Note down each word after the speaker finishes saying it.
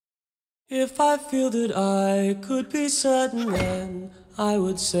If I feel that I could be certain, then I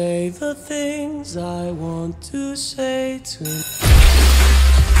would say the things I want to say to.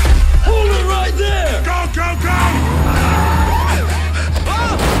 Hold it right there! Go, go, go!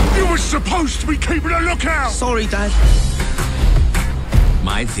 Ah! You were supposed to be keeping a lookout! Sorry, Dad.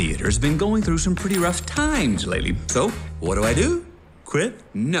 My theater's been going through some pretty rough times lately. So, what do? Quit?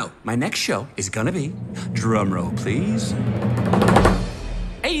 No. My next show is gonna be, drumroll please,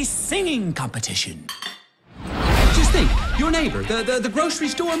 a singing competition. Just think, your neighbor, the grocery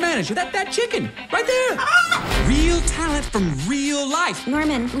store manager, that chicken, right there. Real talent from real life.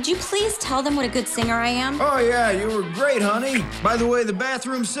 Norman, would you please tell them what a good singer I am? Oh, yeah, you were great, honey. By the way, the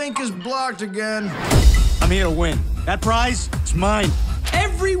bathroom sink is blocked again. I'm here to win. That prize, it's mine.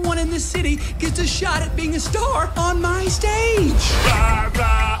 Everyone in the city gets a shot at being a star on my stage.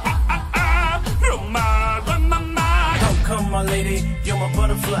 Come, my lady, you're my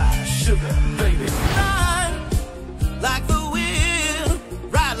butterfly, sugar, baby. Ride like the wind,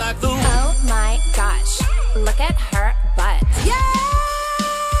 ride like the wind. Oh my gosh, look at her butt. Yeah!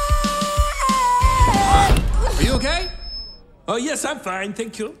 Are you okay? Oh, yes, I'm fine,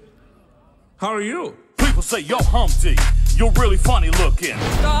 thank you. How are you? People say, yo, Humpty, you're really funny looking.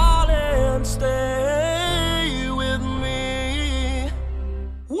 Darling, stay with me.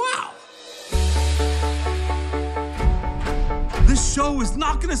 Wow. This show is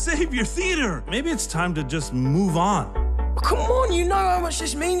not gonna save your theater. Maybe it's time to just move on. Come on, you know how much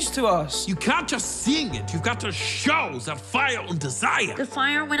this means to us. You can't just sing it. You've got to show that fire and desire. The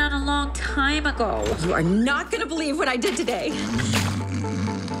fire went out a long time ago. You are not gonna believe what I did today.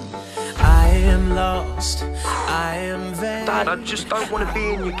 I am lost, I am vain. Dad, I just don't want to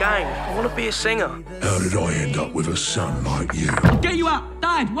be in your gang. I want to be a singer. How did I end up with a son like you? Get you out!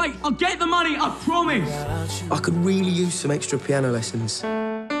 Dad, wait, I'll get the money, I promise! I could really use some extra piano lessons.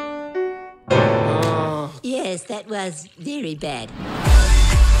 Yes, that was very bad.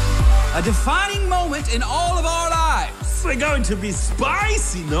 A defining moment in all of our lives. We're going to be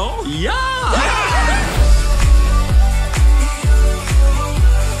spicy, no? Yeah!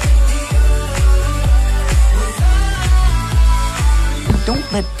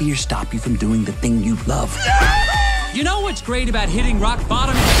 Don't let fear stop you from doing the thing you love. You know what's great about hitting rock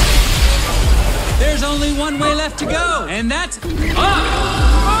bottom? There's only one way left to go, and that's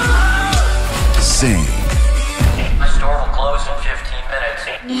up! Sing. My store will close in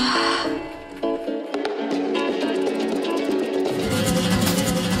 15 minutes.